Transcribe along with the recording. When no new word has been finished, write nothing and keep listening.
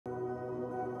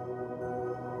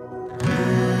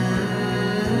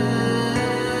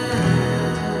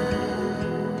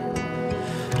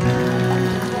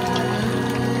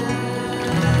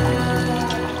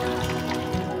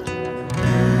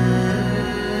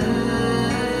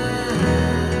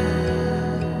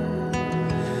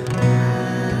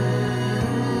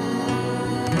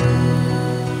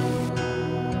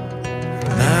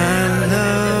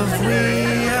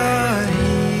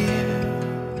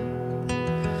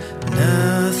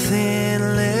nothing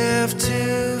left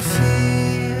to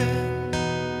fear.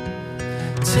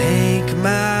 Take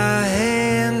my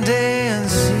hand and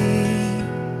see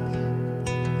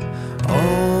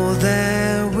all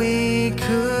that we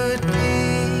could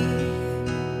be.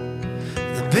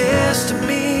 The best of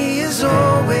me has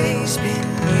always been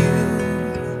you.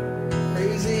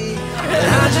 Crazy. And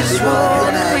I just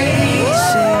wanna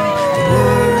re-sing the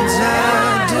words I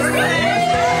do.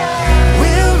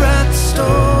 We'll write the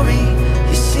story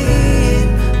you see in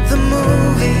the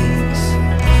movies.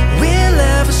 We'll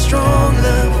have a strong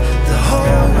love the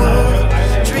whole world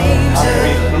dreams of.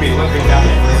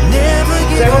 We'll never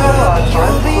give up,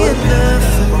 you'll be enough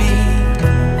for me.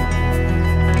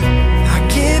 I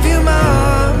give you my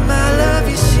heart, my love,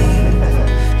 you see.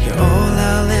 You're all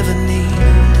I'll ever need.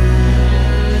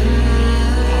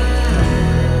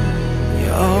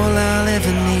 You're all I'll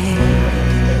ever need.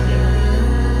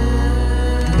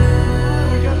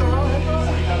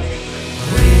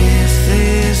 With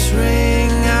this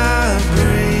ring I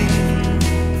bring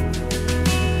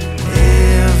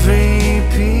every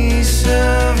piece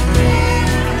of me.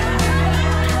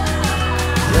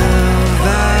 Love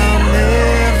I'll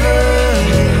never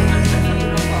leave.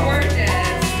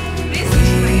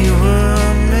 We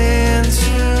were meant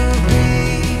to be.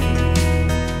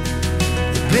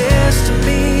 The best of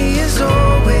me has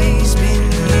always been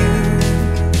you.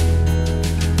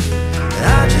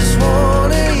 I just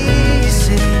wanna hear you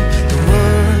sing the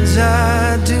words I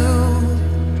do.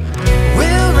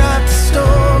 We'll write the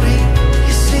story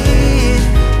you see in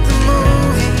the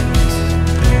movies.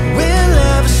 We'll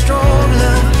have a strong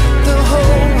love the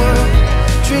whole world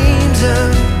dreams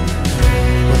of.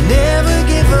 We'll never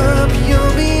give up,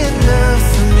 you'll be enough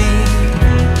for me.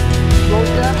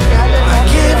 I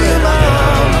give you my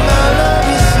heart, my love,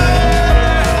 you see.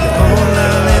 You're all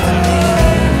I'll ever need.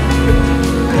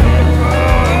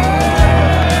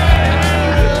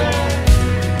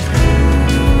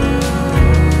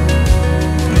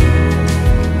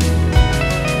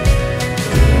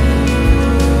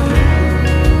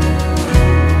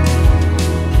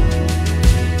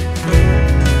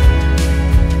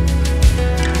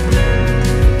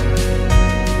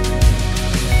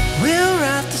 We'll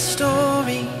write the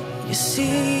story you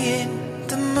see in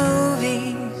the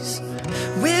movies.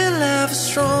 We'll have a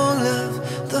strong love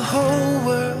the whole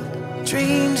world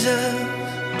dreams of.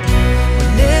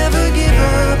 We'll never give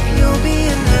up, you'll be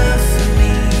enough for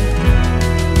me.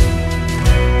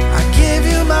 I give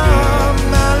you my heart,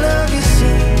 my love, you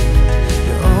see.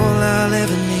 You're all I'll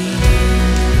ever need.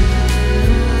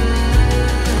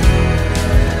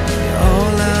 You're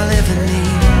all I'll ever need.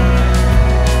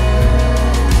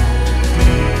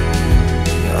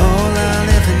 You're all I'll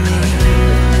ever need.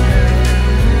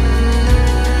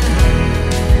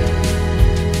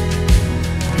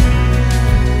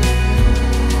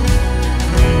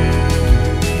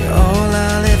 You're all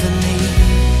I'll ever need.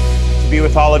 To be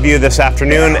with all of you this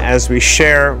afternoon as we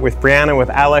share with Brianna, with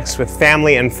Alex, with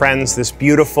family and friends this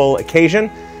beautiful occasion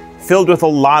filled with a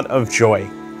lot of joy.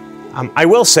 I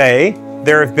will say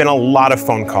there have been a lot of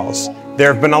phone calls.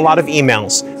 There have been a lot of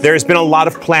emails. There's been a lot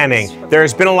of planning.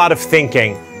 There's been a lot of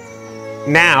thinking.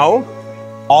 Now,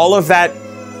 all of that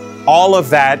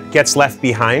gets left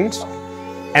behind.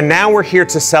 And now we're here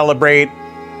to celebrate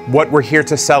what we're here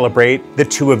to celebrate, the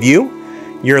two of you,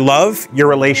 your love, your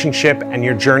relationship, and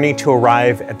your journey to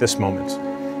arrive at this moment.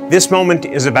 This moment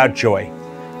is about joy.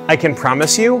 I can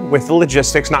promise you, with the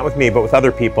logistics, not with me, but with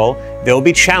other people, there'll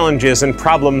be challenges and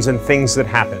problems and things that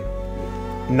happen.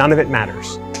 None of it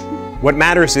matters. What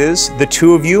matters is the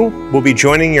two of you will be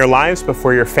joining your lives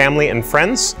before your family and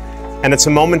friends, and it's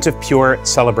a moment of pure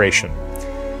celebration.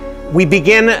 We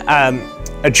begin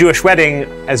a Jewish wedding,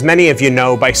 as many of you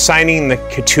know, by signing the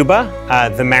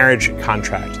ketubah, the marriage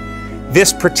contract.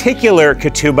 This particular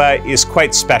ketubah is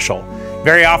quite special.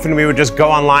 Very often we would just go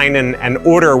online and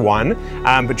order one,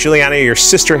 but Juliana, your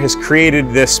sister, has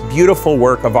created this beautiful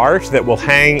work of art that will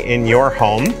hang in your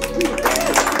home.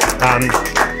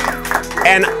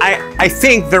 And I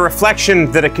think the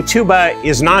reflection that a ketubah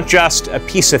is not just a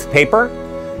piece of paper,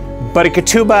 but a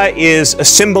ketubah is a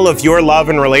symbol of your love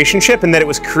and relationship, and that it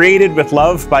was created with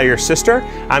love by your sister.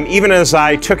 Even as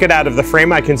I took it out of the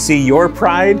frame, I can see your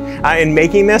pride in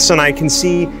making this, and I can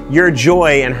see your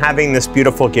joy in having this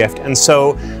beautiful gift. And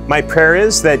so my prayer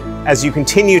is that as you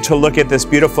continue to look at this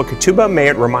beautiful ketubah, may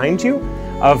it remind you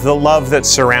of the love that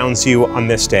surrounds you on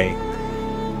this day.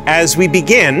 As we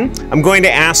begin, I'm going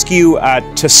to ask you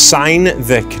to sign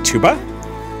the ketubah.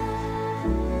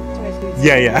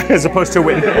 Yeah, as opposed to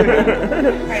witness. All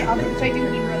right, should I do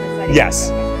Hebrew on this side? Yes.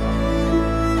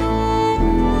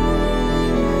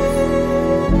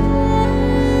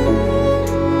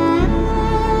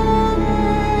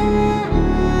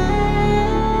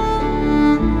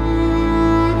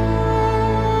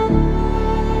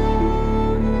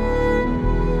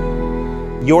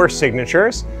 your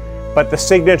signatures, but the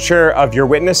signature of your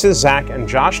witnesses, Zach and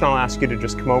Josh, and I'll ask you to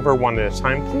just come over one at a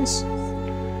time, please.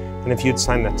 And if you'd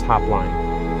sign the top line.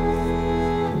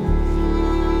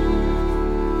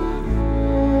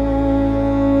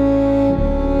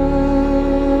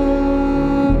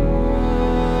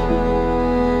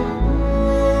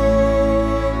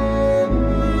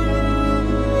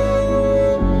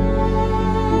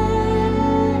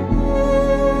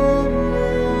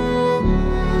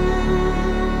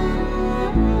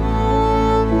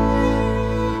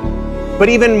 But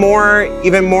even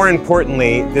more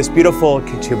importantly, this beautiful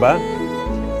ketubah,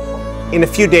 in a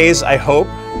few days, I hope,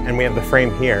 and we have the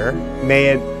frame here, may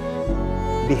it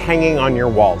be hanging on your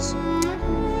walls.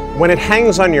 When it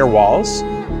hangs on your walls,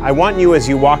 I want you, as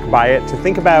you walk by it, to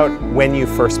think about when you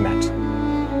first met,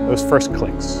 those first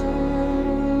clicks.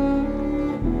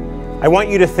 I want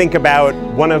you to think about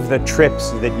one of the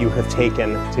trips that you have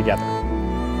taken together.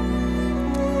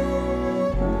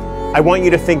 I want you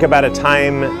to think about a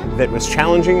time that was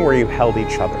challenging where you held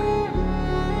each other.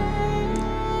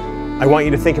 I want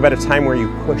you to think about a time where you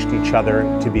pushed each other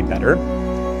to be better.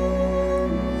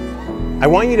 I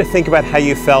want you to think about how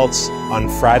you felt on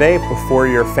Friday before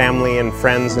your family and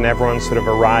friends and everyone sort of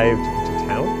arrived into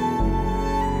town.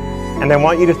 And I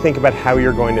want you to think about how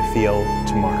you're going to feel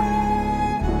tomorrow.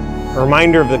 A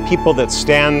reminder of the people that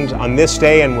stand on this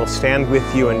day and will stand with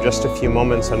you in just a few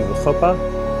moments under the chuppah,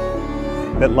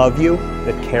 that love you,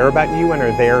 that care about you, and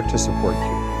are there to support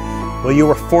you. While you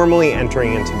are formally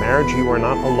entering into marriage, you are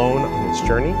not alone on this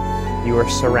journey. You are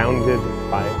surrounded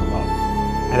by love.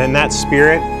 And in that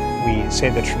spirit, we say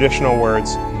the traditional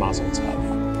words, Mazel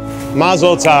Tov.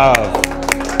 Mazel Tov.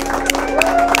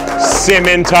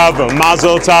 Simin Tov,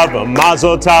 Mazel Tov,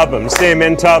 Mazel Tov,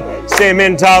 Simin Tov,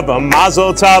 Simin Tov,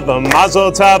 Mazel Tov,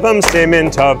 Mazel Tov, Simin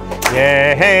Tov,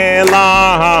 Yehelanu.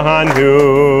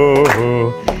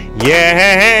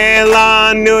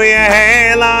 Yehelanu,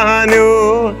 Yehelanu,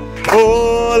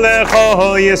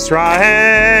 Ulechol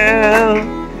Yisrael.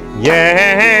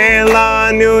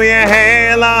 Yehelanu,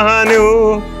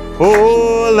 Yehelanu,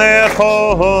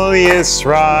 Ulechol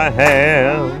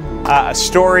Yisrael. A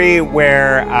story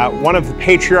where one of the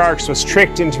patriarchs was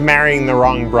tricked into marrying the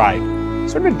wrong bride.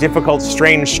 Sort of a difficult,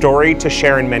 strange story to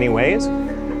share in many ways.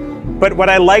 But what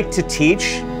I like to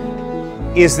teach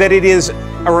is that it is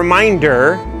a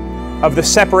reminder of the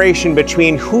separation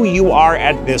between who you are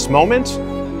at this moment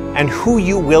and who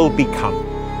you will become.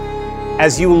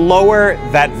 As you lower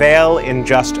that veil in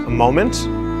just a moment,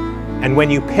 and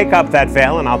when you pick up that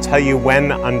veil, and I'll tell you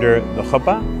when under the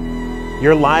chuppah,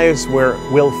 your lives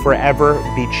will forever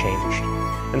be changed.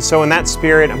 And so in that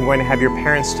spirit, I'm going to have your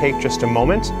parents take just a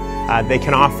moment. They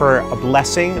can offer a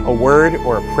blessing, a word,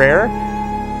 or a prayer,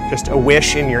 just a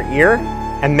wish in your ear,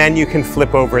 and then you can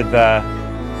flip over the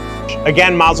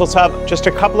Again, Mazel Tov. Just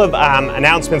a couple of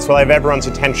announcements while I have everyone's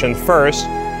attention. First,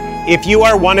 if you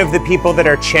are one of the people that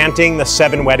are chanting the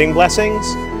 7 wedding blessings,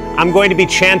 I'm going to be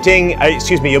chanting,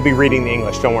 you'll be reading the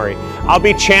English, don't worry. I'll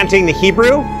be chanting the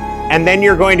Hebrew, and then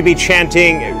you're going to be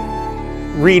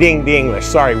reading the English.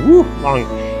 Sorry, long.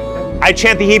 I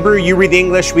chant the Hebrew, you read the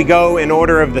English, we go in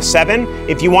order of the 7.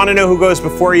 If you want to know who goes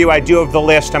before you, I do have the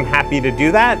list, I'm happy to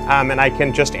do that, and I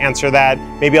can just answer that.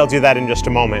 Maybe I'll do that in just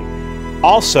a moment.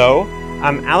 Also,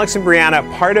 Alex and Brianna,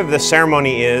 part of the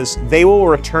ceremony is they will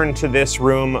return to this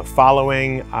room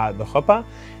following the chuppah.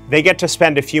 They get to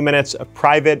spend a few minutes of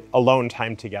private, alone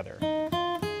time together.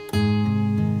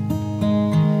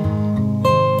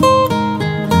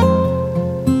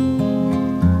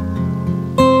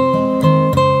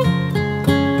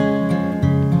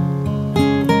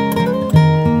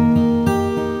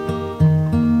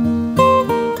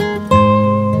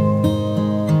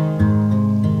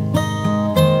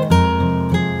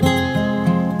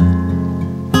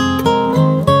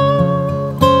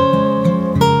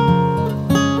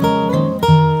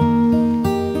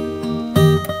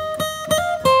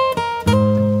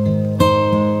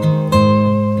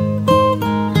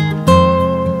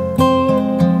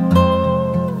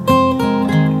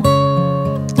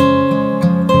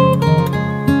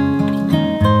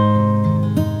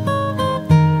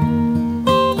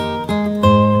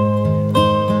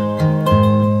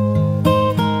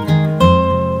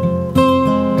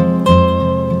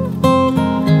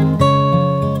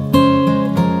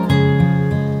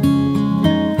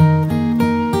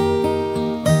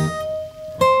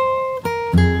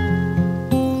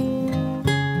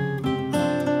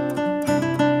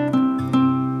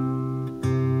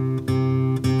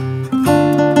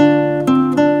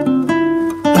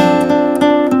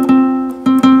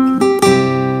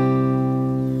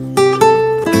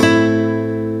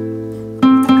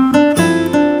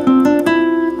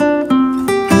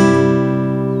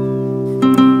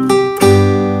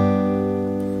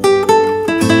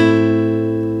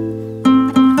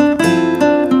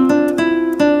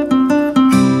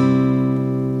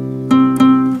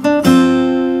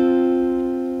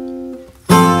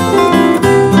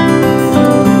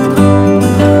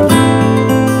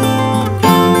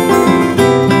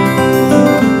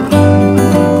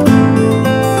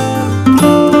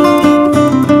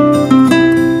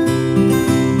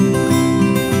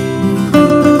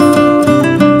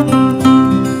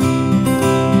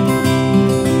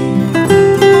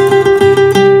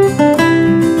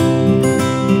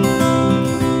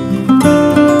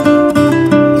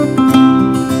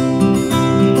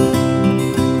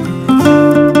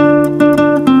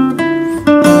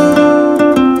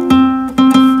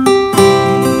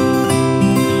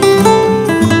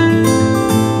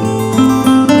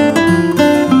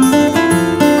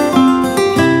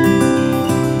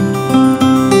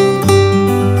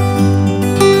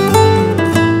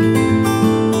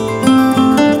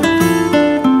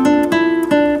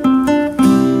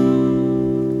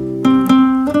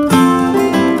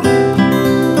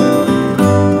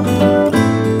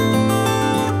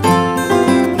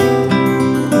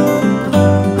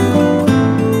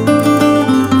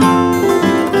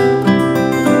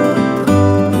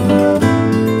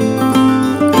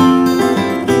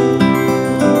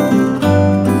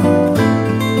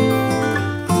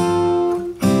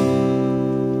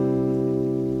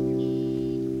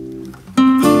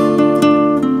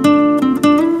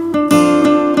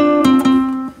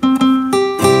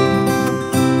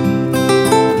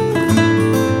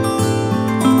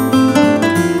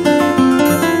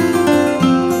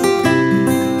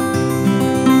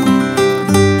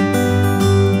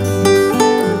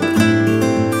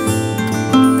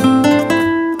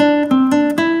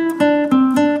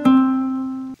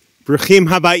 Bruchim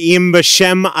habayim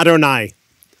b'shem Adonai.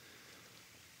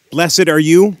 Blessed are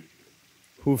you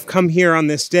who've come here on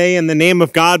this day in the name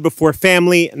of God before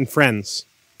family and friends.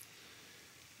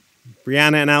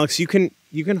 Brianna and Alex, you can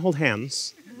hold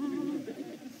hands.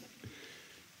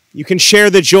 You can share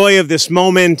the joy of this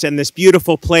moment and this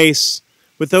beautiful place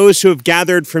with those who have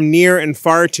gathered from near and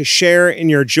far to share in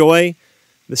your joy,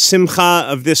 the simcha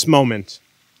of this moment.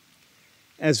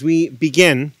 As we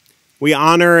begin, we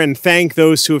honor and thank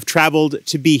those who have traveled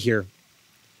to be here.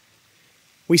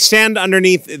 We stand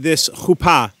underneath this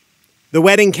chuppah, the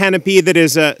wedding canopy that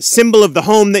is a symbol of the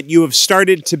home that you have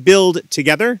started to build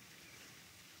together.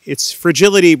 Its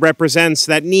fragility represents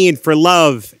that need for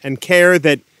love and care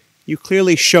that you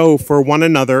clearly show for one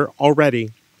another already.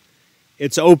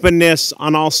 Its openness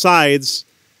on all sides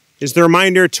is the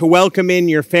reminder to welcome in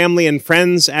your family and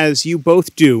friends as you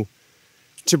both do,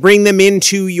 to bring them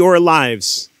into your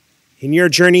lives. In your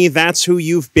journey, that's who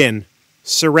you've been,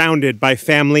 surrounded by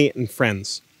family and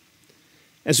friends.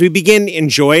 As we begin in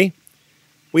joy,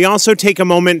 we also take a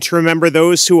moment to remember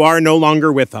those who are no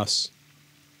longer with us.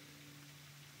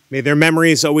 May their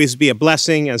memories always be a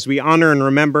blessing as we honor and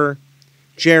remember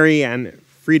Jerry and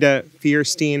Frida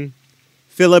Fierstein,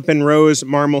 Philip and Rose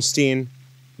Marmelstein,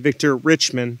 Victor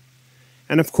Richmond,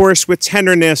 and of course, with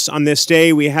tenderness on this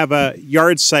day, we have a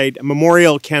yard site, a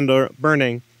memorial candle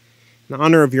burning in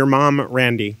honor of your mom,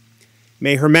 Randy.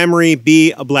 May her memory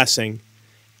be a blessing.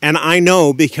 And I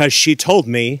know because she told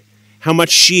me how much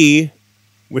she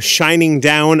was shining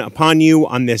down upon you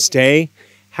on this day,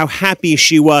 how happy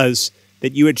she was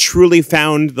that you had truly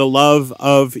found the love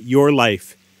of your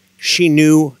life. She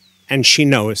knew and she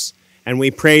knows. And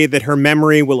we pray that her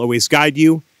memory will always guide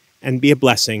you and be a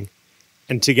blessing.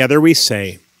 And together we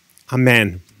say,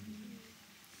 Amen.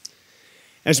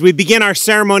 As we begin our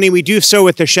ceremony, we do so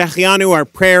with the Shechianu, our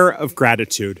prayer of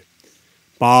gratitude.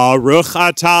 Baruch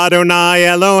atah Adonai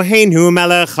Eloheinu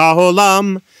melech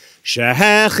haolam,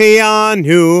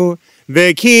 shehechianu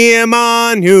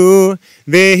v'kiyamanu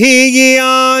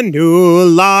v'higianu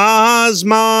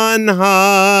lazman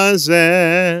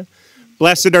hazeh.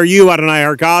 Blessed are you, Adonai,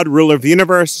 our God, ruler of the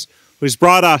universe, who has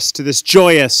brought us to this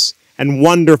joyous and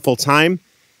wonderful time.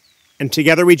 And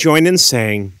together we join in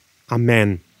saying,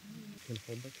 Amen.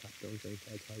 Hold the cup, don't drink,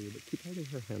 I tell you, but keep holding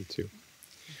her hand too.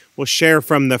 We'll share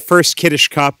from the first Kiddush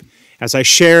cup. As I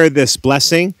share this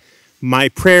blessing, my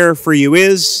prayer for you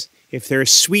is, if there is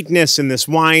sweetness in this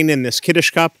wine, in this Kiddush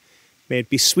cup, may it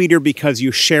be sweeter because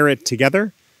you share it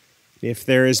together. If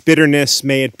there is bitterness,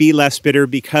 may it be less bitter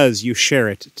because you share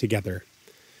it together.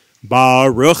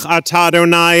 Baruch atah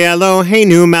Adonai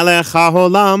Eloheinu melech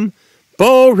haolam,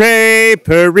 borei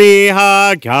peri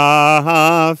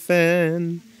hagafen.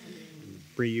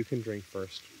 Bree, you can drink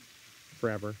first,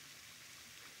 forever.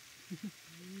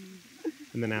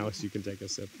 And then Alice, you can take a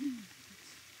sip.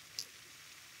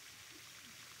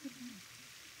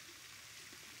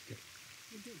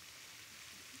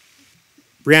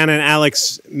 Brianna and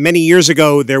Alex, many years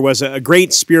ago, there was a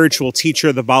great spiritual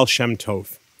teacher, the Baal Shem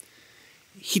Tov.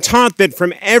 He taught that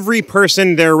from every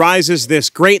person there rises this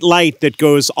great light that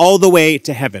goes all the way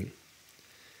to heaven.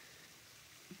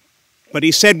 But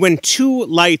he said when two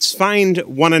lights find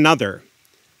one another,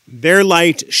 their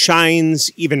light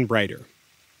shines even brighter.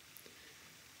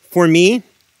 For me,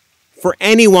 for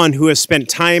anyone who has spent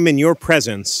time in your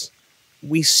presence,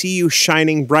 we see you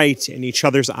shining bright in each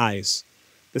other's eyes,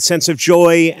 the sense of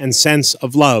joy and sense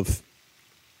of love.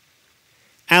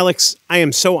 Alex, I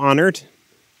am so honored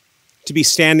to be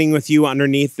standing with you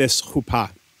underneath this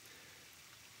chuppah.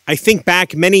 I think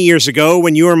back many years ago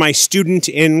when you were my student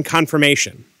in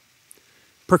confirmation.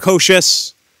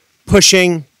 Precocious,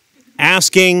 pushing,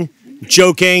 asking,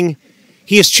 joking.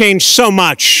 He has changed so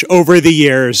much over the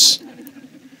years.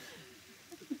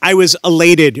 I was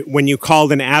elated when you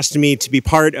called and asked me to be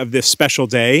part of this special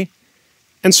day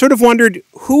and sort of wondered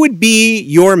who would be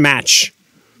your match,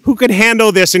 who could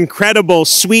handle this incredible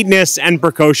sweetness and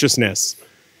precociousness.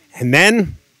 And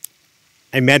then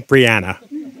I met Brianna.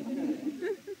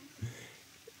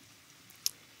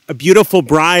 A beautiful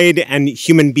bride and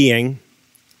human being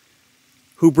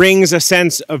who brings a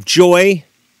sense of joy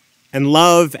and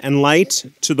love and light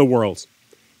to the world.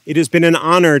 It has been an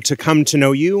honor to come to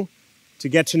know you, to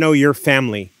get to know your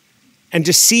family, and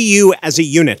to see you as a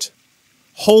unit,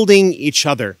 holding each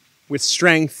other with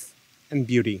strength and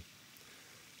beauty.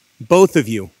 Both of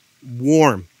you,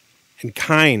 warm and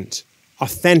kind,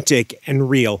 authentic and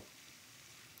real.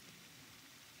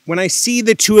 When I see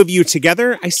the two of you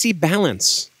together, I see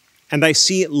balance and I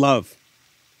see love.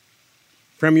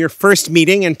 From your first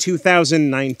meeting in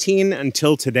 2019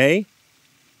 until today,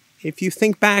 if you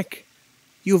think back,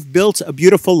 you've built a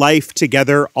beautiful life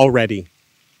together already.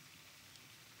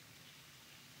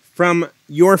 From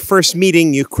your first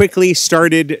meeting, you quickly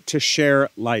started to share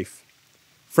life.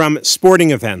 From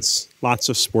sporting events, lots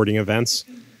of sporting events,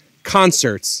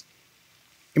 concerts,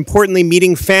 importantly,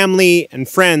 meeting family and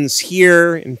friends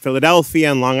here in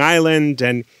Philadelphia and Long Island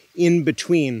and in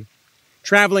between,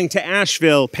 traveling to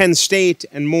Asheville, Penn State,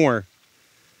 and more.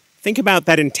 Think about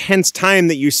that intense time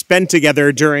that you spent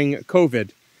together during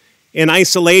COVID, in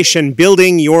isolation,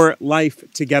 building your life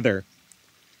together.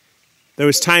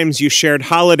 Those times you shared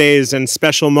holidays and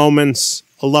special moments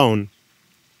alone.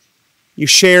 You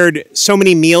shared so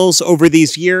many meals over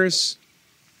these years.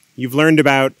 You've learned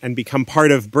about and become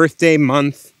part of birthday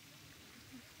month.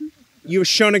 You have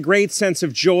shown a great sense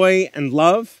of joy and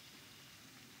love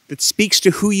that speaks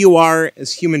to who you are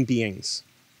as human beings.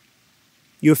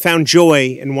 You have found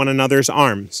joy in one another's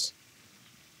arms.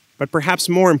 But perhaps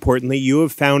more importantly, you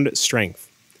have found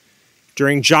strength.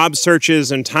 During job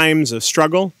searches and times of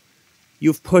struggle,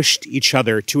 you've pushed each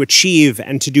other to achieve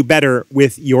and to do better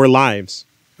with your lives.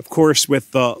 Of course,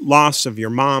 with the loss of your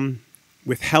mom,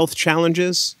 with health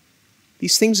challenges,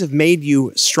 these things have made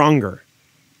you stronger.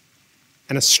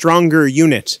 And a stronger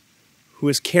unit who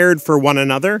has cared for one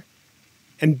another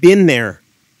and been there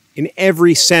in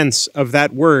every sense of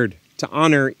that word to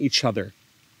honor each other.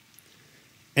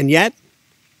 And yet,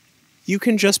 you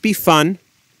can just be fun,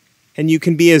 and you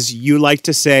can be, as you like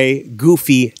to say,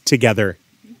 goofy together.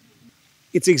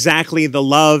 It's exactly the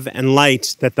love and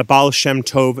light that the Baal Shem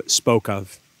Tov spoke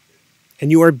of. And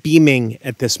you are beaming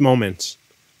at this moment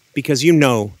because you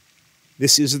know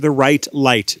this is the right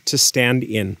light to stand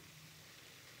in.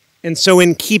 And so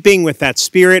in keeping with that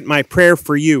spirit, my prayer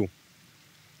for you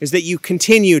is that you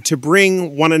continue to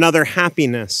bring one another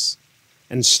happiness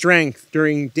and strength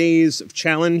during days of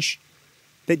challenge,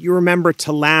 that you remember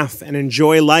to laugh and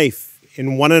enjoy life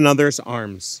in one another's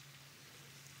arms.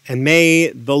 And may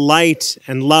the light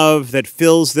and love that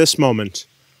fills this moment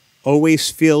always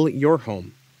fill your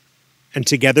home. And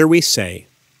together we say,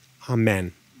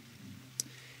 Amen.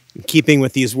 In keeping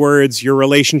with these words, your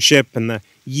relationship, and the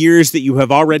years that you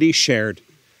have already shared,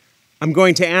 I'm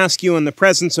going to ask you in the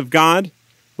presence of God,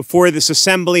 before this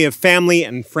assembly of family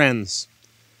and friends,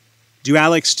 do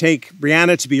Alex take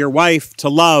Brianna to be your wife, to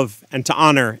love and to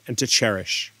honor and to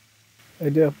cherish? I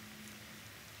do.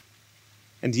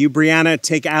 And do you, Brianna,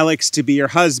 take Alex to be your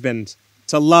husband,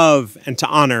 to love and to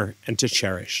honor and to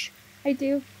cherish? I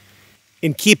do.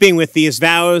 In keeping with these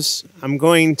vows, I'm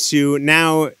going to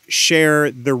now share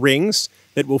the rings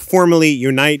that will formally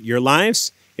unite your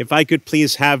lives. If I could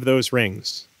please have those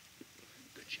rings.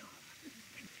 Good job.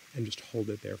 And just hold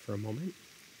it there for a moment.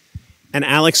 And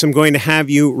Alex, I'm going to have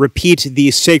you repeat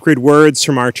these sacred words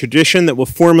from our tradition that will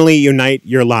formally unite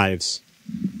your lives.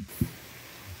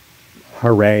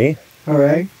 Hare.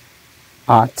 Hare.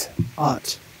 At.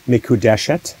 At.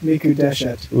 Mikudeshet.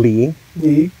 Mikudeshet. Li.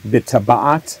 Li.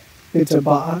 Bitabaat.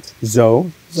 Bitabaat.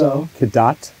 Zo. Zo.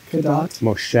 Kedat. Kedat.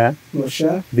 Moshe.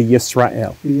 Moshe.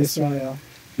 V'Yisrael. Yisrael.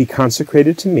 Be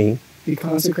consecrated to me. Be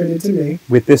consecrated to me.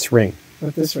 With this ring.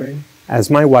 With this ring. As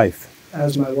my wife.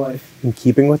 As my wife. In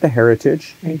keeping with the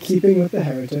heritage. In keeping with the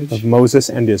heritage. Of Moses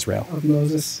and Israel. Of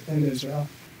Moses and Israel.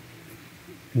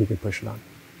 And you can push it on.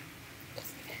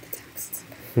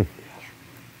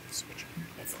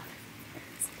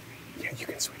 Yeah, you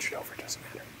can switch it over. It doesn't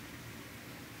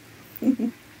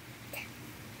matter.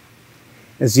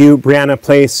 As you, Brianna,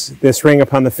 place this ring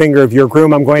upon the finger of your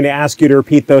groom, I'm going to ask you to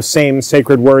repeat those same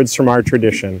sacred words from our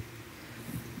tradition.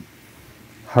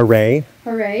 Hare.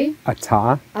 Hare.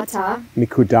 Ata. Ata.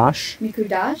 Mikudash.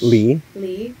 Mikudash. Li.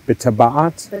 Li.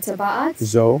 Bitabaat. Batabaat.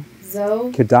 Zo.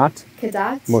 Zo. Kedat.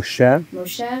 Kedat. Moshe.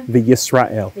 Moshe.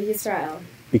 V'Yisrael. Yisrael.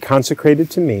 Be consecrated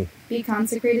to me. Be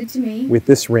consecrated to me. With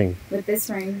this ring. With this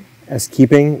ring. As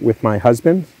keeping with my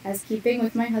husband. As keeping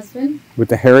with my husband. With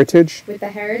the heritage. With the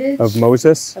heritage. Of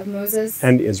Moses. Of Moses.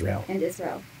 And Israel. And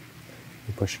Israel.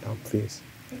 You push it on, please.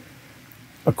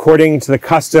 According to the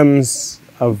customs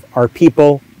of our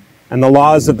people and the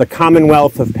laws of the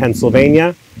Commonwealth of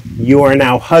Pennsylvania, you are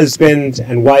now husband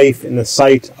and wife in the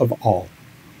sight of all.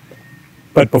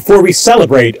 But before we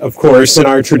celebrate, of course, in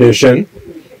our tradition,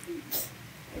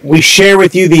 we share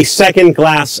with you the second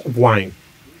glass of wine.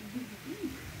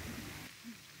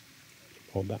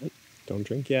 Hold that. Don't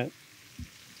drink yet.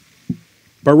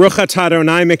 Baruch atah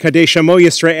Adonai mekadesh amo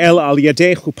Yisrael al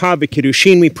yadei chuppah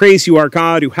v'kiddushin. We praise you, our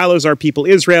God, who hallows our people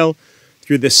Israel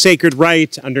through the sacred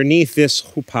rite underneath this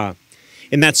chuppah.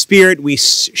 In that spirit, we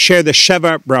share the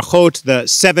Sheva Brachot, the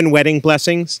 7 wedding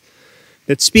blessings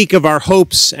that speak of our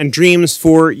hopes and dreams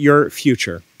for your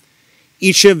future.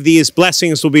 Each of these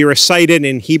blessings will be recited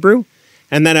in Hebrew,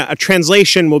 and then a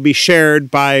translation will be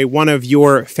shared by one of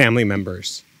your family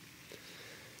members.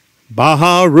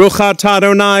 Baruch atah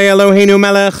Adonai Eloheinu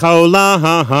melech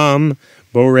haolam,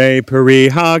 borei peri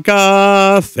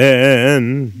hagafen.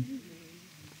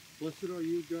 Blessed are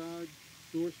you, God,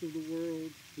 source of the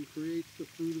world, who creates the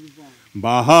fruit of the vine.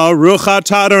 Baruch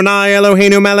atah Adonai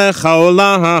Eloheinu melech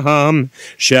haolam,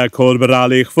 shekol bara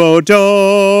lichvodo.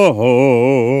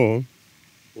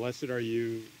 Blessed are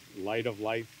you, light of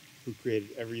life, who created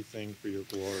everything for your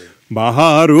glory.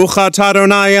 Baruch atah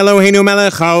Adonai Eloheinu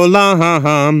melech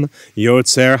haolam,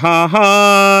 yotzer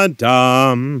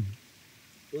ha'adam.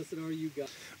 Blessed are you, God.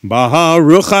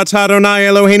 Baruch atah Adonai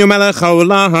Eloheinu melech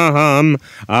haolam,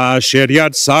 asher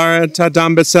yatzar et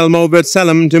adam b'tselmo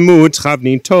b'tselem demut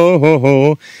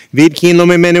chavnito, v'idkin lo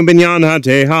mimenu binyan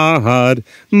ha'dehad,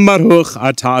 Baruch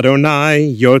atah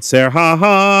Adonai yotzer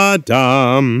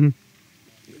ha'adam.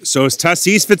 Sos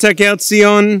tasis v'tekel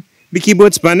Tzion,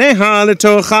 b'kibbutz baneha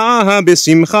letocha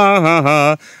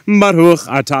b'simcha, Baruch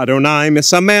atah Adonai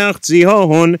mesamech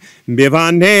Tzion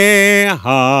b'vaneha.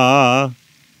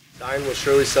 Zion will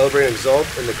surely celebrate and exult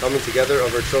in the coming together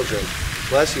of her children.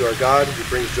 Bless you, our God, who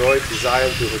brings joy to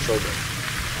Zion through her children.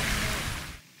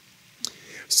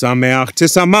 Sameach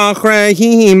tisamach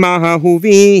re'im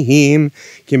ahuvim,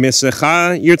 ki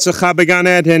misecha yirtzecha began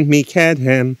eden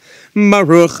mikedhem,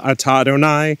 Baruch atah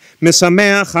Adonai,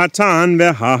 misameach hatan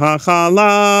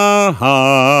v'ha'chala.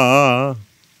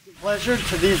 Pleasure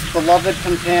to these beloved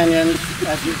companions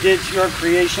as you did your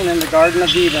creation in the Garden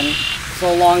of Eden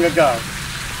so long ago.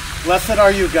 Blessed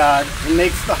are you, God, who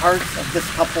makes the hearts of this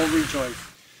couple rejoice.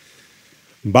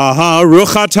 Baruch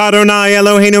atah Adonai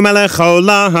Eloheinu melech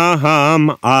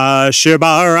haolam, asher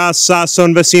bara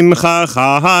sason v'simcha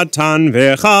chatan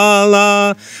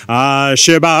v'chala,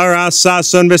 asher bara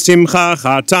sason v'simcha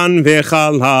chatan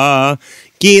v'chala.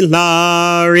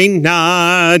 Gila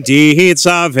rina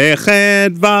ditza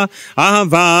v'chedva,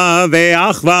 ahava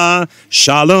v'achva,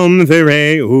 shalom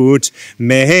v'reut,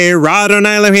 meher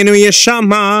Adonai Eloheinu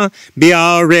yeshama,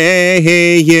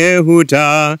 bi'arei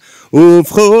Yehuda,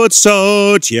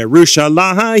 uvchutzot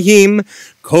Yerushalayim,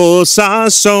 kol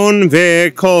sason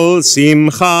v'kol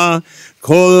simcha,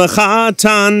 kol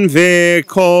chatan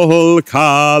v'kol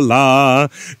kala,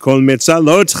 kol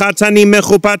mitzalot chatanim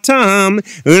mechupatam,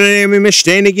 u're'im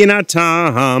mishtei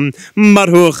neginatam,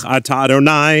 Baruch atah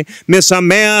Adonai,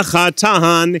 misameach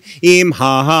chatan im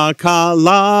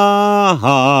ha'kala.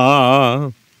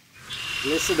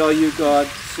 Blessed are you, God,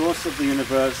 source of the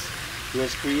universe, who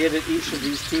has created each of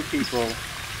these two people,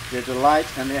 their delight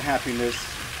and their happiness,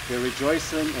 their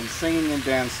rejoicing and singing and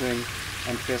dancing,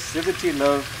 and festivity,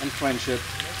 love and friendship,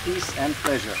 peace and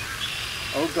pleasure.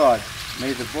 O God,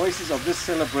 may the voices of this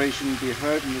celebration be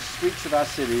heard in the streets of our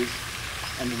cities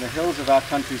and in the hills of our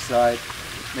countryside.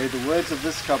 May the words of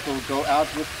this couple go out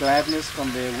with gladness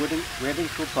from their wedding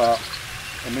chuppah,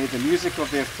 and may the music of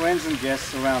their friends and guests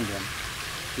surround them.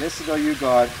 Blessed are you,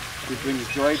 God, who brings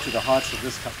joy to the hearts of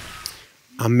this couple.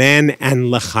 Amen and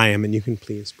l'chaim. And you can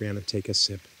please, Brianna, take a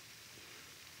sip.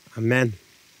 Amen.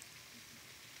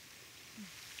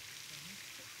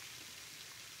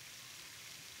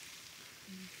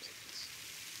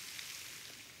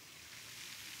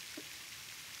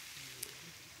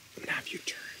 I'm gonna have you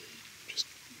turn, just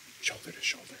shoulder to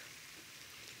shoulder.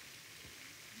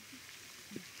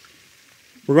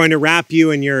 We're going to wrap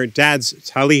you in your dad's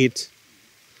talit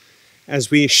as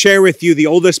we share with you the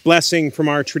oldest blessing from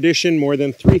our tradition, more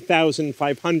than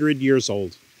 3,500 years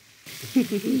old.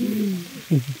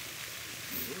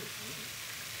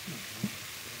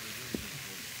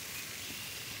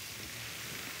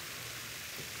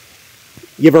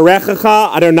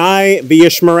 Yivarechecha Adonai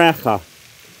v'yishmerecha.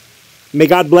 May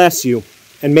God bless you,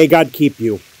 and may God keep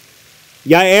you.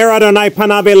 Ya'er Adonai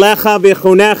panav elecha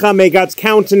v'chunecha. May God's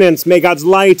countenance, may God's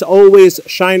light always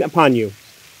shine upon you.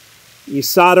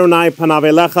 Yisa Adonai panav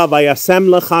elecha v'yasem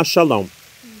lecha shalom.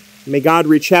 May God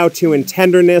reach out to you in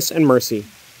tenderness and mercy,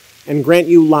 and grant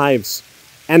you lives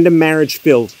and a marriage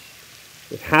filled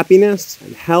with happiness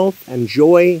and health and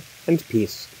joy and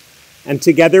peace. And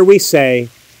together we say,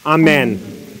 Amen.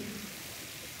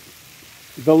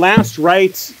 The last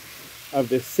rite of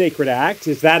this sacred act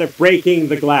is that of breaking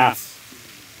the glass.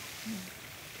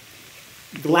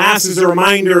 Glass is a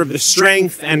reminder of the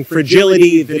strength and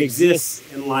fragility that exists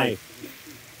in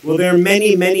life. Well, there are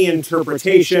many, many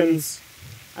interpretations.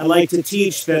 I like to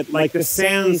teach that, like the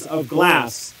sands of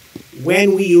glass,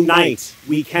 when we unite,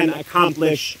 we can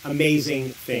accomplish amazing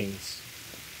things.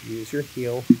 Use your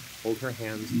heel, hold her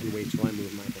hands, and wait till I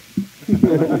move my hand.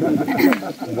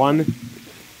 1,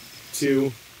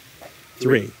 2,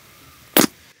 3.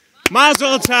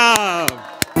 Mazel tov!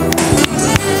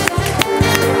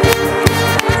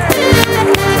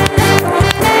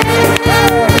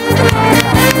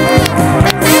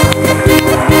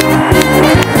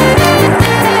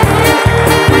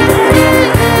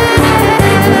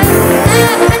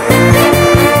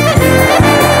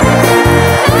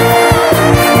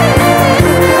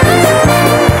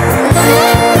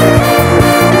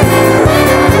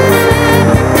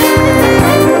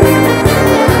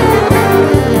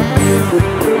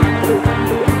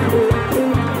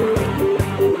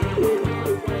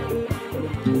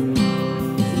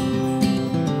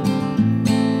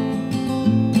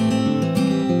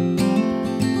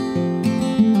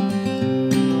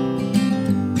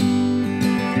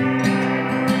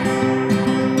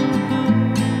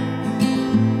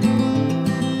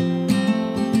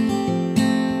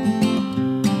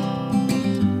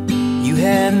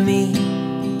 have me,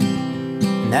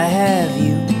 and I have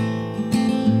you.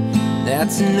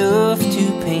 That's enough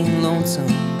to paint lonesome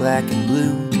black and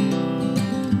blue.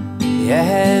 Yeah, I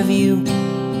have you,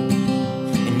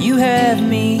 and you have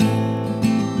me.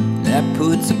 That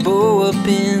puts a bow up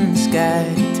in the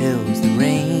sky, tells the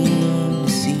rain to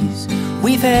cease.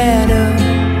 We've had up,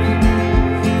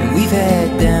 and we've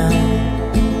had down.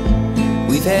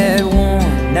 We've had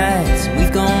warm nights,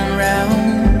 we've gone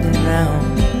round and round.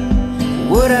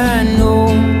 What I know,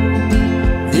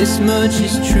 this much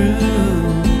is true.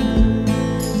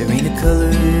 There ain't a color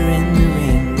in the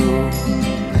rainbow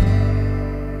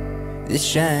that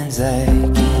shines like you.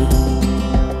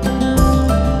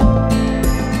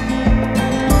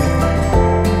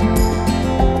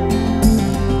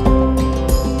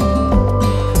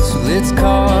 So let's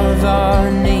carve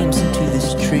our names into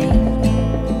this tree,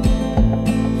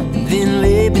 and then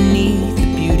lay beneath the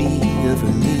beauty of her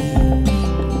leaves.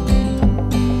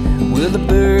 Well, the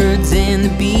birds and the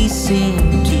bees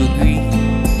seem to agree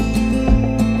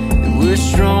that we're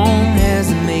strong as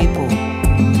the maple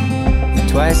and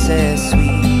twice as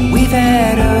sweet. We've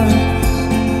had ups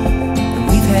and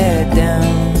we've had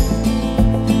downs.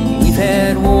 We've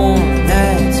had warm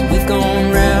nights, we've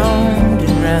gone round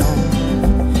and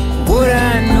round. What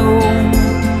I know,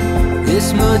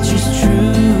 this much is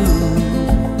true.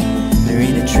 There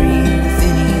ain't a tree with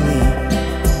any leaf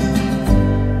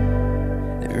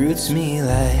that roots me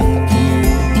like you.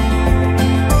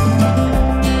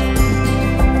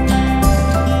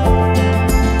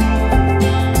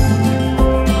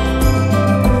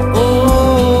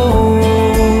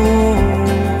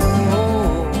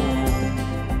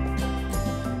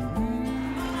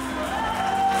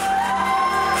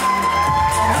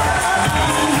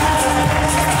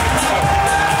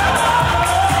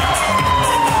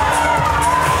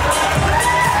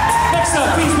 Next up,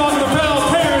 please welcome the Belle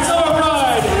parents of our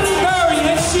bride, Barry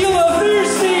and Sheila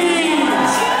Thierstein.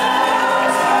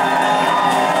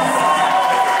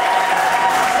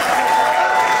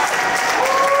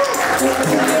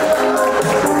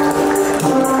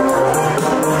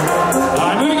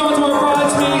 Moving on to our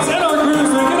bridesmaids and our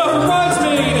groomsmen. Get up for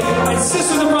bridesmaid and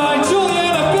sister of the bride,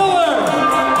 Juliana Biller.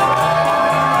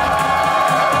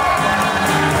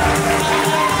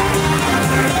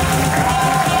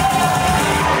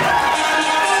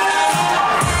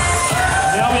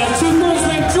 Now we have two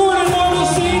groomsmen, Jordan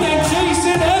Marmelstein and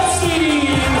Jason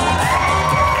Epstein.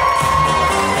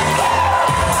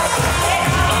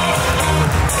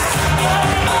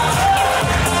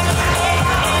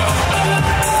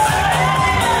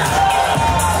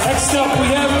 Next up, we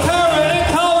have Kara and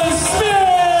Colin Smith.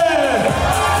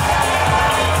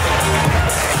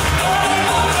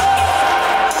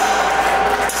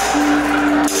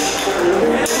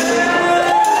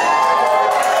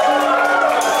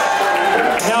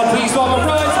 Now please welcome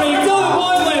bridesmaid Dylan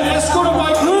Wyland, escorted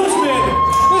by groomsmen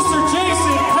Mr.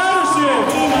 Jason Patterson.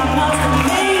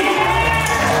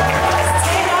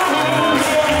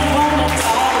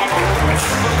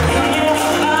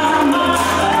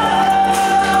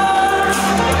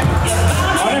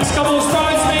 Our next couple is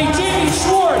bridesmaid Jamie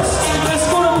Schwartz,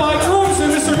 escorted by groomsmen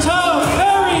Mr. Tom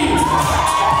Perry.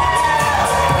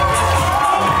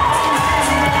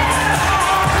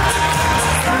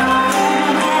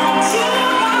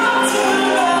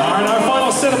 Alright, our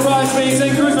final set of bridesmaids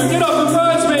and groomsmen. Get up for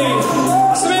bridesmaid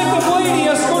Samantha Blaney,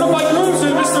 escorted by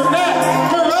groomsmen Mr. Matt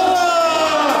Morella.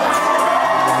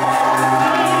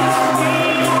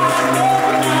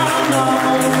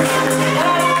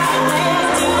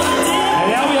 And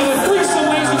now we have a threesome,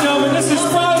 ladies and gentlemen. This is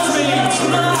bridesmaids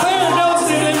Claire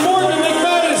Nelson and Morgan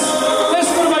McManus,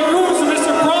 escorted by groomsmen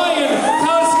Mr. Brian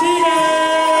Costine.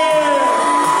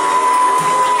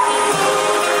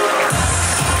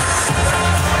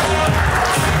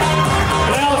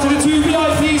 Now to the two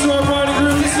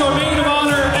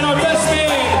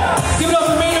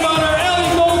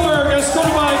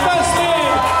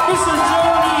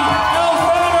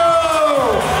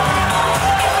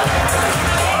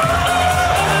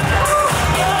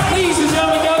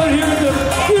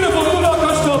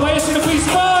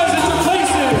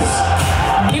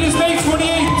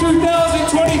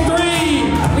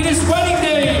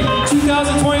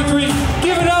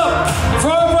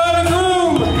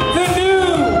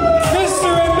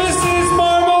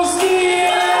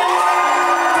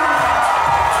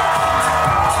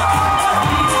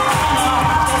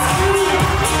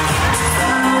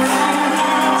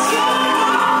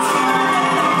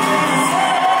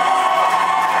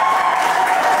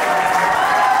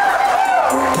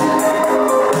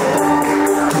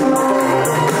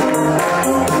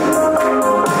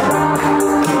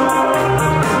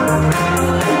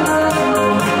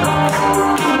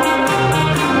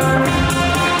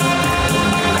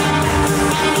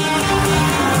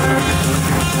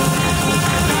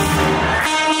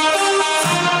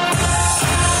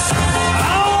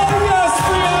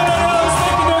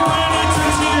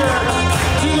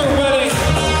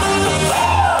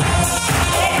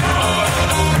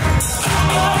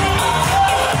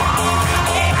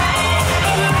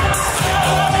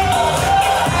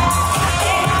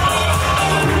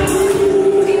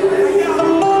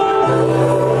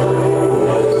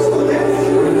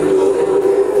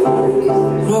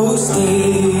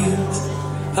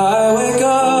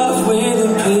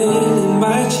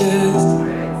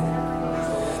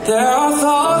There are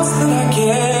thoughts that I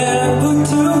can't put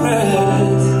to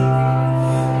rest.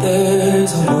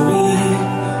 There's a worry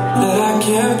that I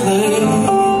can't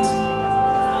place.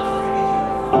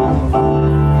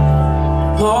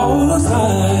 All the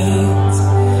times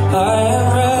I am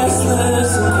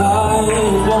restless and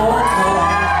quiet won't come.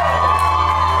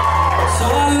 So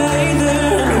I lay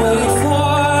there and wait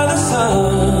for the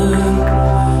sun.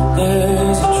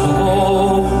 There's a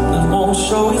trouble that won't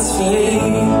show its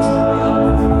face.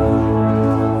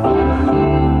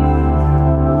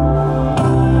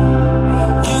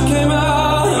 You came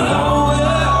out of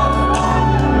nowhere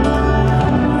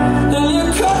and you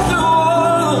cut through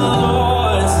all the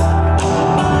noise.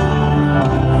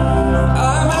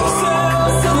 I make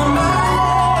sense to the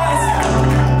madness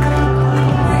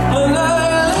when I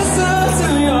listen to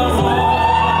your voice.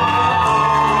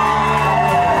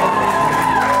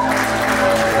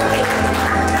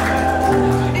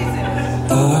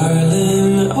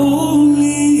 Darling,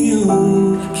 only you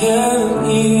can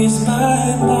ease my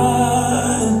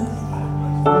mind.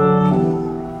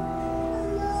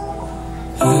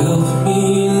 Help me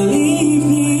leave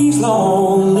these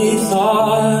lonely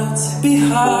thoughts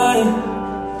behind.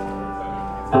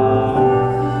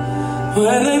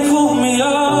 When they pull me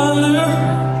under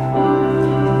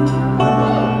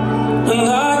and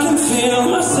I can feel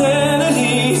my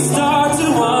sanity start to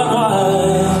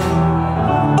unwind.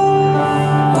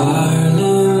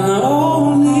 Darling,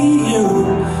 only you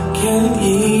can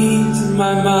ease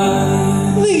my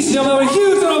mind. Ladies and gentlemen, a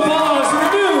huge round of applause for the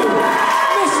new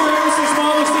Mr. and Mrs.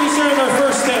 Marvelous to be sharing their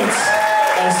first dance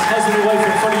as husband and wife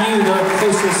in front of you, the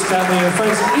closest family and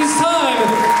friends. It's time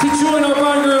to join our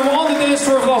bridegroom on the dance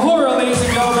floor of the horror, ladies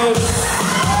and gentlemen.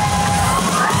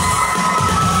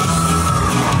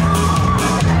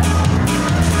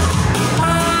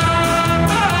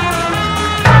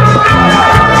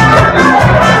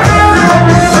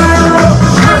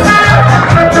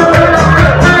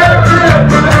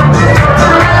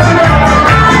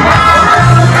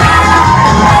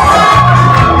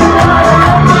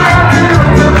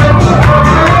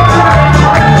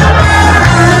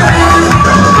 Darling,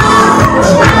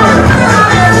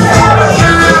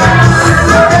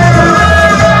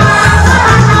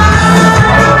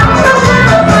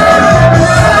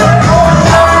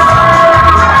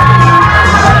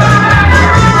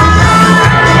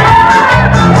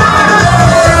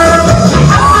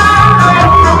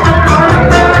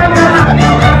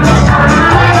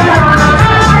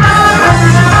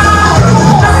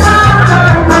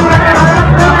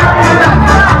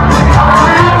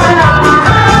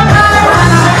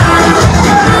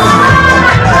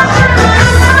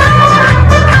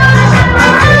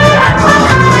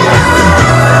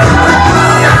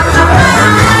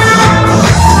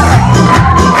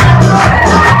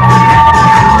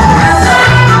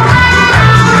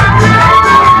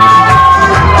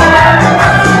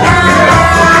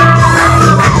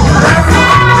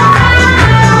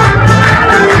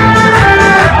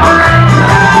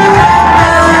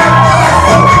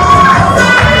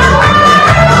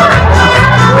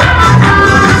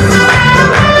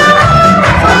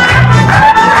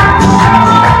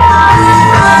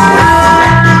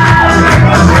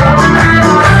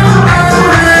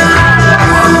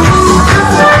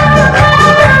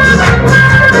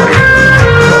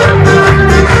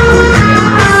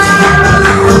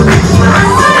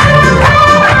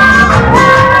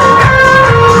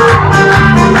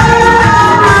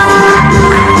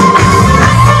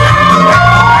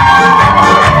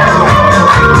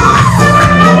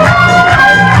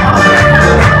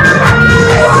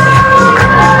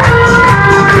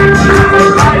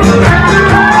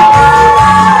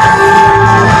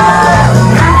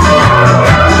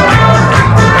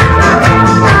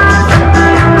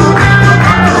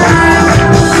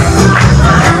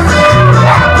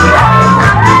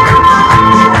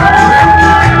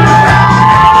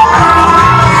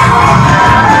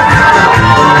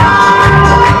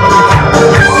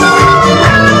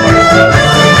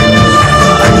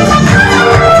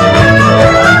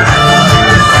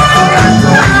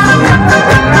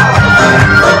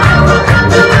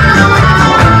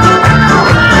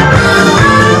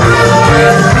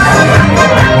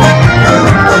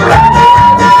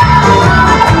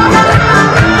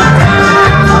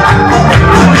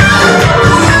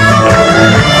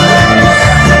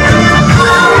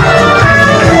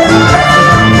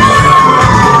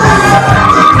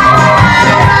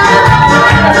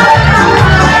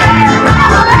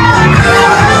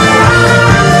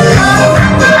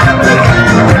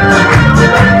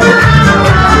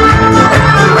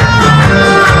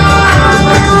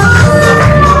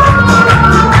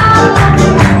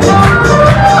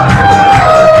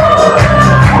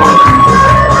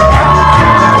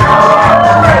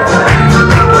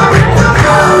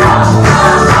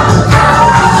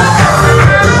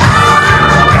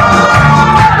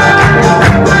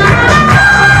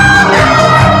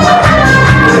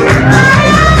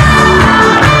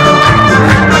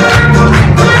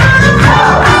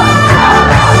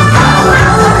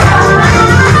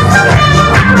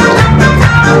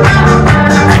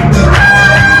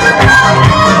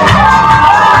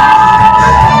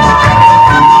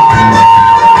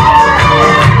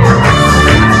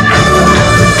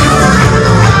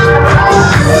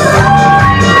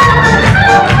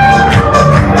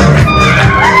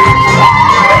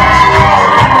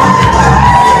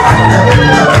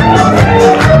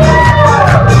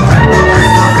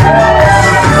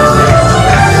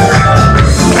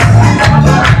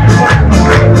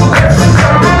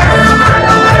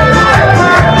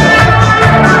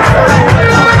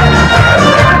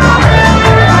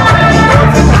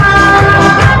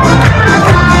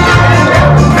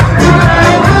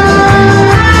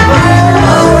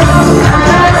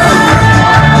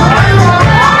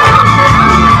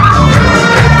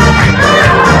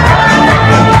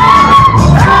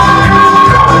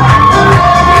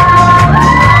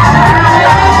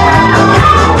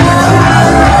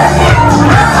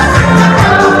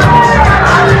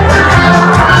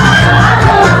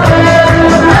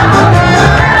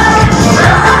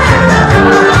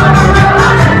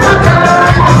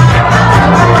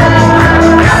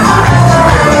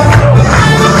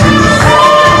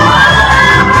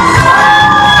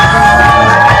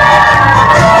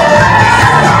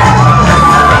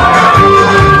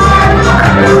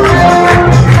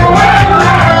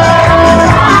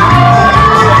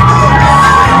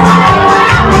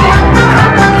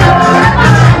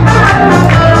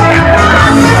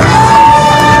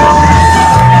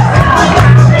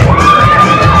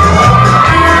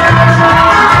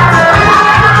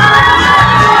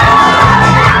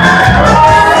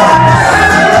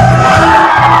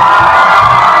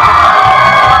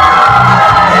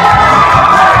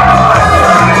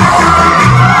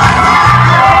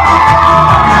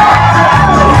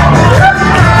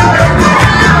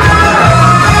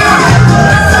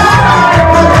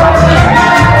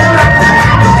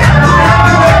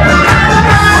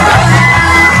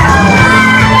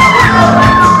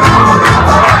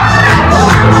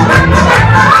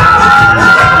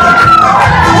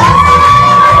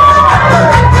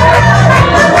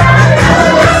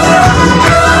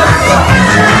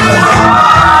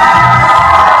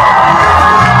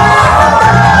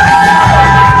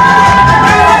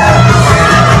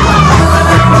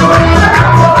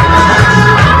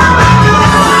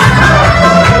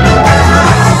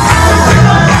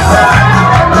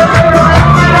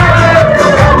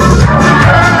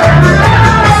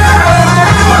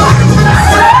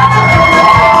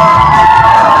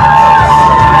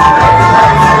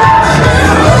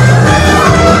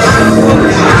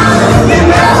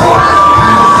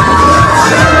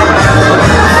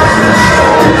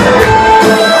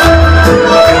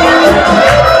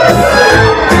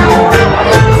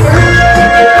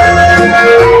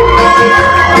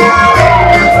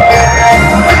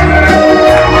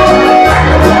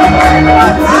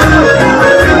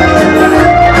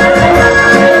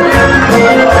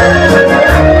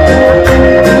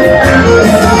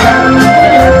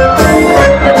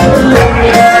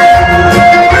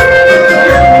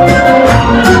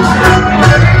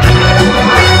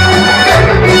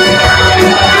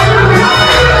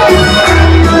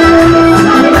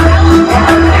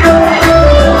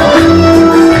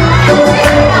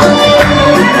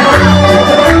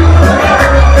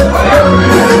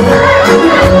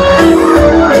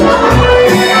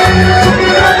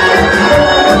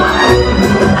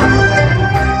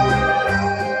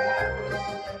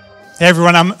 Hey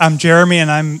everyone, I'm Jeremy and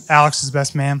I'm Alex's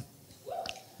best man.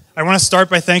 I want to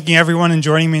start by thanking everyone and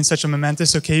joining me in such a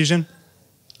momentous occasion.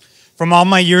 From all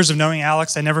my years of knowing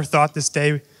Alex, I never thought this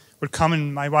day would come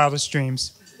in my wildest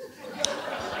dreams.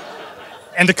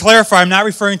 And to clarify, I'm not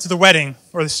referring to the wedding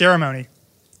or the ceremony.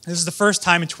 This is the first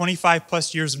time in 25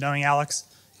 plus years of knowing Alex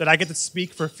that I get to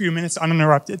speak for a few minutes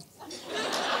uninterrupted.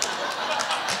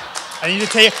 I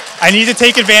need to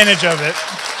take advantage of it.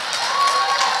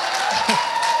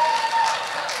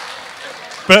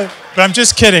 But I'm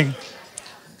just kidding.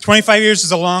 25 years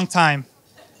is a long time.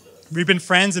 We've been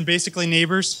friends and basically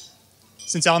neighbors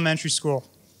since elementary school.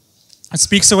 It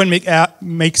speaks to what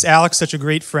makes Alex such a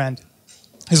great friend.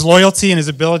 His loyalty and his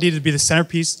ability to be the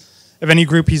centerpiece of any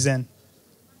group he's in.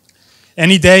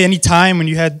 Any day, any time when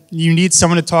you need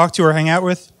someone to talk to or hang out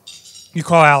with, you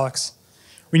call Alex.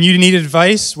 When you need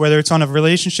advice, whether it's on a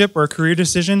relationship or a career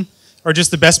decision, or just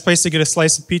the best place to get a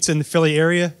slice of pizza in the Philly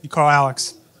area, you call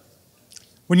Alex.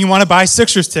 When you want to buy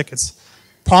Sixers tickets,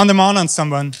 pawn them on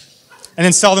someone, and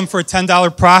then sell them for a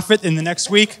 $10 profit in the next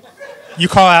week, you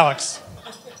call Alex.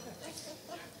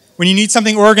 When you need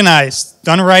something organized,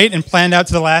 done right, and planned out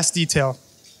to the last detail,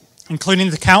 including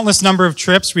the countless number of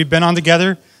trips we've been on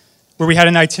together where we had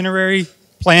an itinerary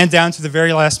planned down to the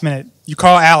very last minute, you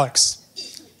call Alex.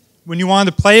 When you want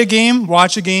to play a game,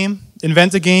 watch a game,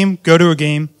 invent a game, go to a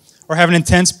game, or have an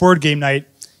intense board game night,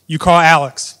 you call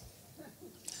Alex.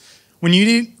 When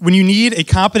you need a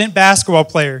competent basketball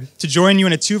player to join you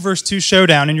in a 2-versus-2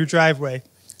 showdown in your driveway,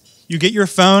 you get your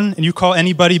phone and you call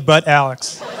anybody but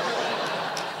Alex.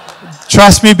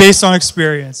 Trust me, based on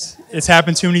experience. It's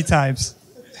happened too many times.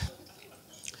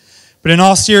 But in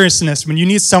all seriousness, when you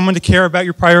need someone to care about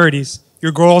your priorities,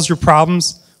 your goals, your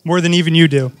problems, more than even you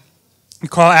do, you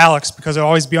call Alex because I'll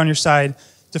always be on your side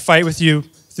to fight with you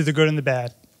through the good and the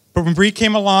bad. But when Bree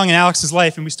came along in Alex's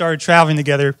life and we started traveling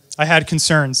together, I had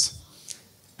concerns.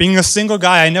 Being a single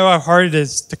guy, I know how hard it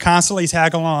is to constantly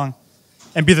tag along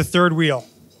and be the third wheel.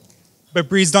 But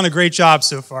Bree's done a great job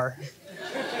so far.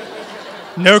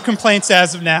 No complaints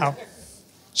as of now.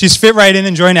 She's fit right in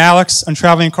and joined Alex on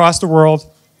traveling across the world,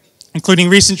 including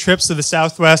recent trips to the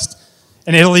Southwest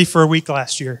and Italy for a week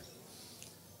last year.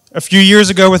 A few years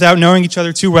ago, without knowing each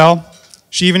other too well,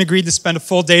 she even agreed to spend a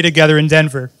full day together in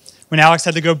Denver when Alex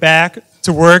had to go back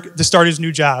to work to start his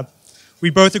new job. We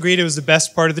both agreed it was the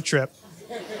best part of the trip.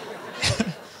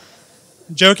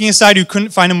 Joking aside, you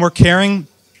couldn't find a more caring,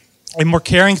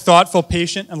 thoughtful,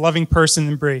 patient, and loving person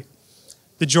than Bree.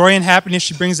 The joy and happiness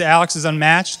she brings to Alex is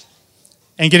unmatched,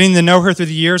 and getting to know her through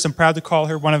the years, I'm proud to call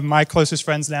her one of my closest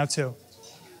friends now, too.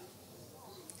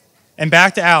 And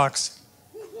back to Alex.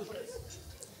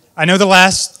 I know the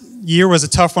last year was a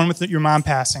tough one with your mom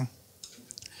passing.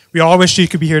 We all wish she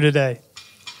could be here today.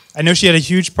 I know she had a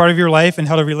huge part of your life and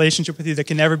held a relationship with you that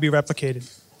can never be replicated.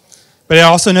 But I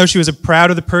also know she was proud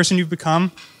of the person you've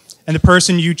become and the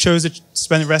person you chose to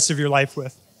spend the rest of your life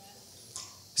with.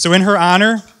 So in her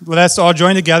honor, let us all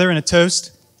join together in a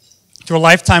toast to a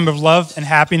lifetime of love and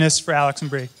happiness for Alex and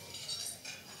Bree.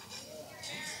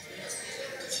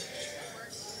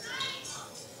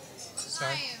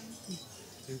 Sorry.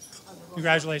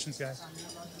 Congratulations, guys.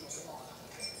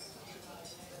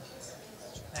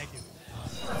 Thank you.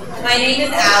 My name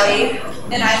is Allie,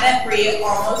 and I met Bree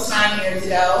almost 9 years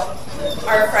ago,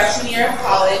 our freshman year of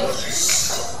college,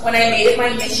 when I made it my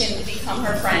mission to become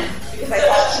her friend, because I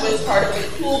thought she was part of the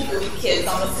cool group of kids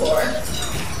on the floor.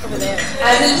 Over there.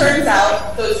 As it turns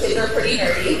out, those kids are pretty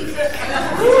nerdy, but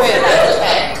that's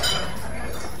okay.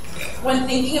 When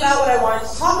thinking about what I wanted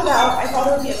to talk about, I thought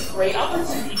it would be a great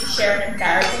opportunity to share an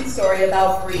embarrassing story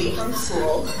about Bree from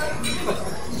school.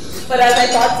 But as I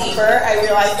thought deeper, I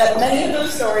realized that many of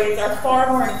those stories are far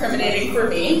more incriminating for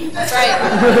me. That's right.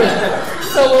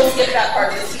 So we'll skip that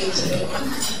part of the speech and move on.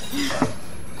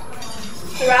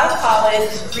 Throughout college,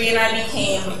 Bree and I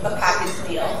became a package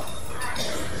deal.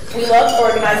 We loved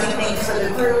organizing things for the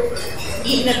group,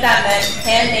 even if that meant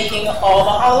hand-making all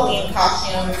the Halloween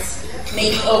costumes,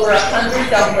 making over 100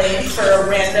 dumplings for a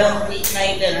random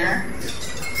weeknight dinner,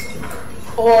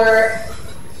 or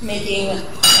making an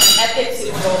epic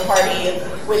Super Bowl party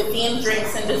with themed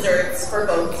drinks and desserts for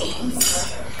both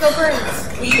teams. Go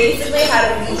Birds! We basically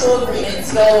had a mutual agreement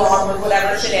to go along with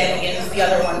whatever shenanigans the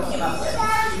other one came up with.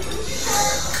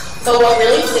 But what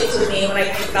really sticks with me when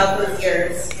I think about those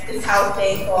years is how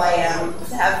thankful I am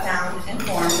to have found and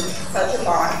formed such a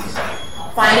bond.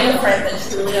 Finding a friend that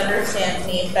truly understands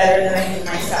me better than I do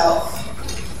myself,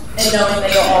 and knowing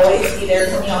that you'll always be there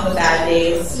for me on the bad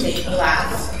days to make me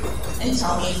laugh and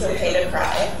tell me it's okay to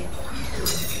cry.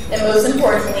 And most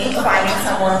importantly, finding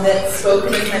someone that spoke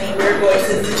in as many weird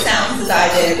voices and sounds as I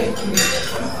did.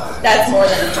 That's more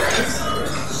than a friend.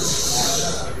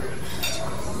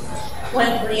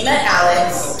 When Bree met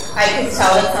Alex, I could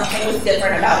tell that something was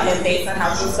different about him based on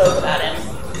how she spoke about him.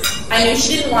 I knew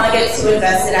she didn't want to get too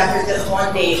invested after just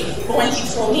one date, but when she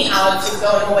told me Alex was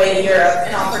going away to Europe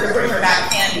and offered to bring her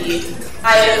back candy,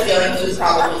 I had a feeling he was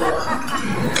probably the one.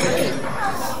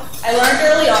 I learned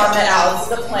early on that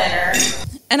Alex is a planner,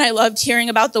 and I loved hearing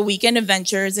about the weekend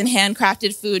adventures and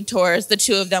handcrafted food tours the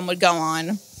two of them would go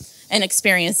on and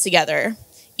experience together.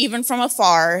 Even from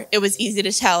afar, it was easy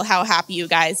to tell how happy you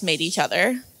guys made each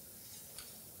other.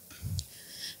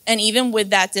 And even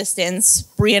with that distance,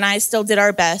 Bree and I still did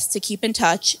our best to keep in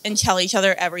touch and tell each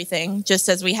other everything, just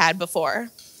as we had before.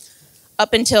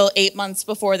 Up until 8 months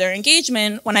before their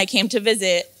engagement, when I came to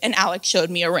visit and Alex showed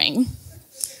me a ring.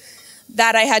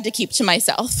 That I had to keep to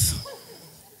myself.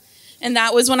 And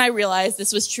that was when I realized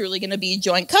this was truly going to be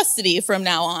joint custody from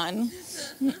now on.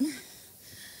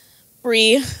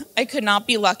 Bree, I could not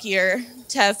be luckier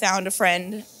to have found a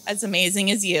friend as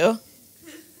amazing as you.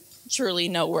 Truly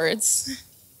no words.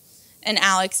 And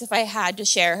Alex, if I had to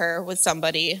share her with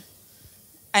somebody,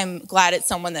 I'm glad it's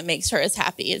someone that makes her as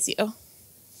happy as you.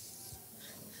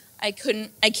 I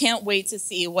can't wait to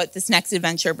see what this next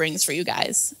adventure brings for you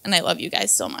guys. And I love you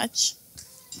guys so much.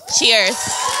 Cheers.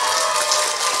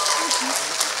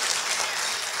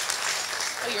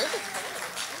 Oh, you're the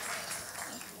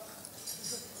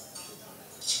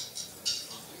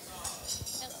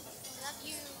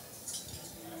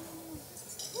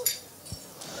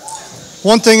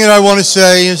One thing that I want to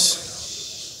say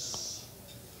is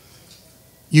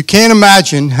you can't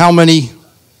imagine how many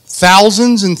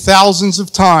thousands and thousands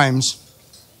of times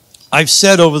I've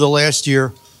said over the last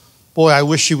year, boy, I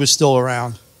wish she was still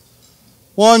around.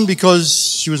 One, because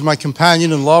she was my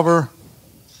companion and lover.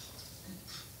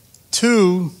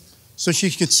 Two, so she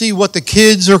could see what the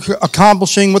kids are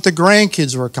accomplishing, what the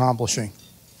grandkids are accomplishing.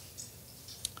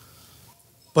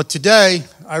 But today,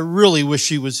 I really wish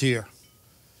she was here.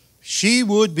 She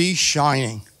would be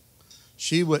shining.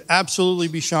 She would absolutely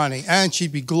be shining. And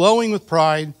she'd be glowing with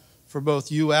pride for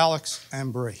both you, Alex,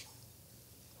 and Bree.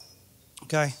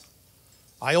 Okay?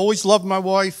 I always loved my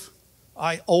wife.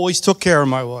 I always took care of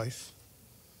my wife.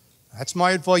 That's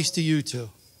my advice to you two.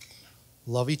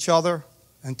 Love each other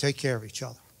and take care of each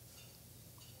other.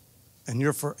 And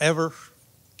your forever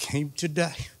came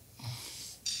today.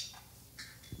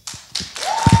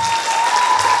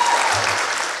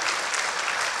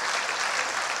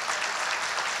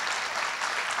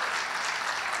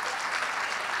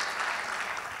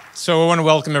 So I want to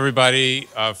welcome everybody,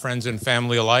 friends and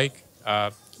family alike.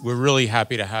 We're really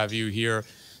happy to have you here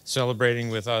celebrating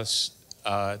with us,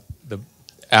 the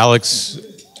Alex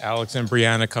and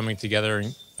Brianna coming together.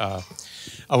 I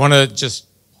want to just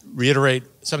reiterate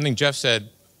something Jeff said.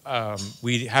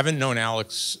 We haven't known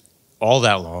Alex all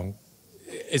that long.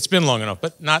 It's been long enough,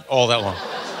 but not all that long.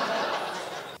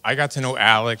 I got to know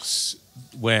Alex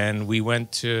when we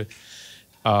went to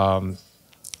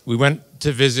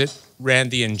visit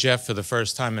Randy and Jeff for the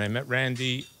first time, and I met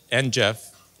Randy and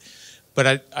Jeff.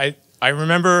 But I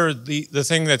remember the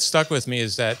thing that stuck with me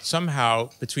is that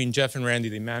somehow between Jeff and Randy,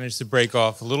 they managed to break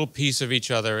off a little piece of each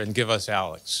other and give us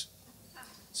Alex.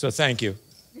 So thank you.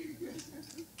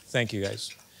 Thank you,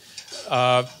 guys.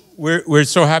 We're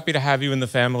so happy to have you in the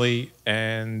family,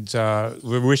 and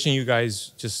we're wishing you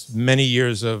guys just many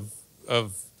years of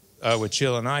what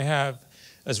Sheila and I have,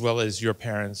 as well as your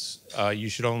parents. You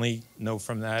should only know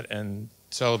from that and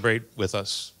celebrate with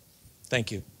us.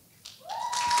 Thank you.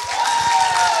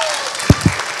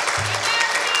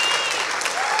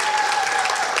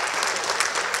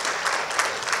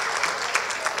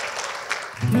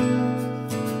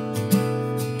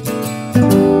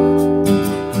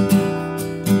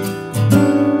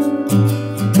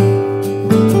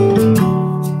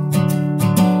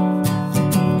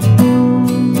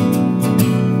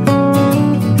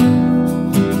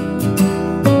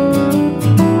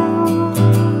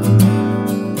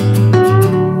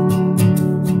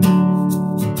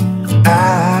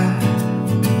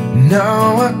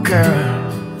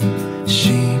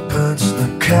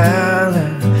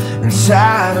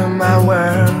 Inside of my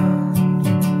world,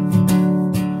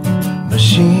 but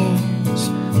she's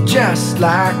just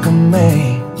like a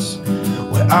maze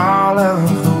where all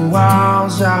of the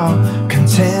walls are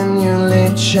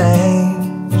continually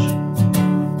change.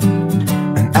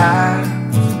 And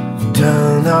I've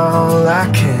done all I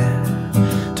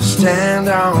can to stand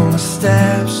on the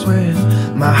steps with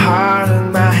my heart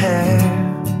in my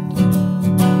hand.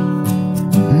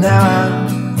 Now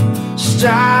I'm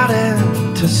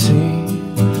starting to see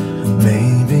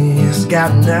maybe it's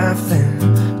got nothing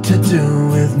to do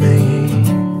with me.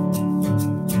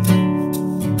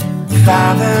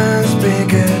 Fathers, be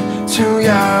good to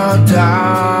your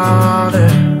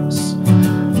daughters.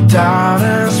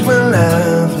 Daughters will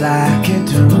love like you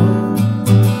do.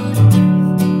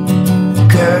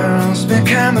 Girls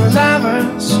become the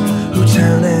lovers who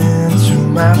turn into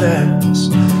mothers.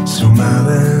 So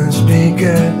mothers, be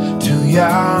good to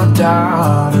your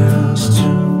daughters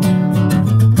too.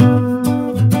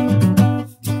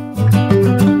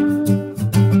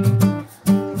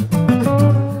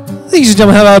 Ladies and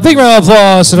gentlemen, have a big round of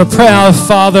applause to the proud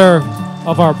father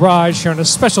of our bride sharing a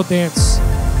special dance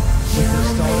with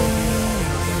his daughter.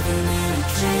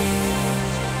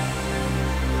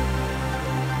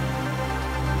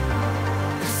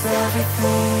 It's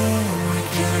everything we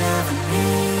could ever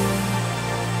need.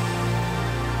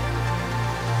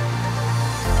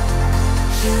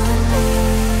 You and me,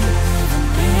 living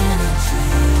in a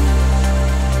dream.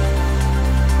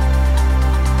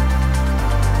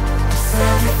 It's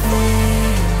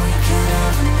everything we could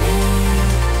ever need.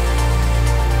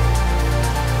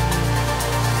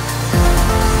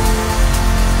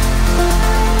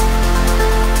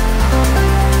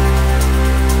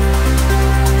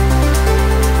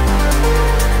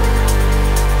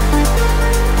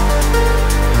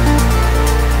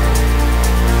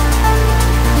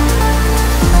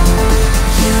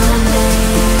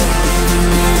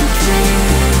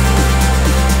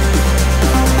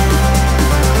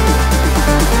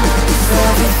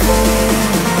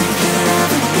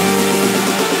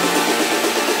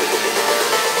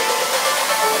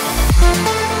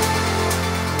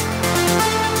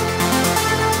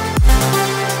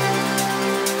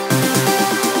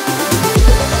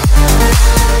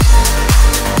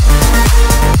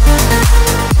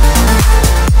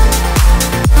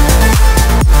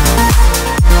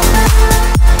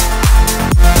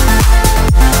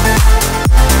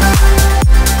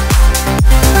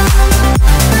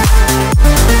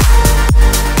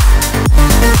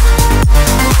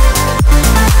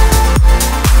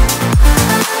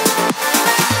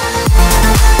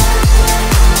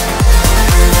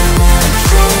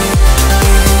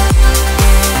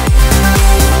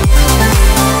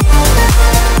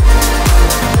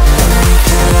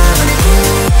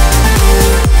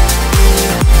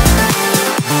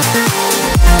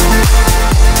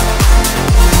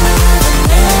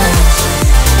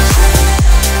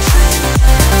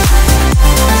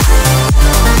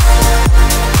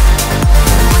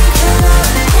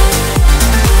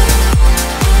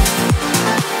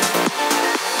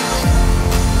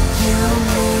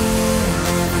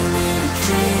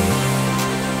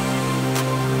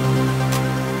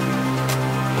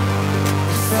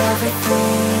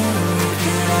 Everything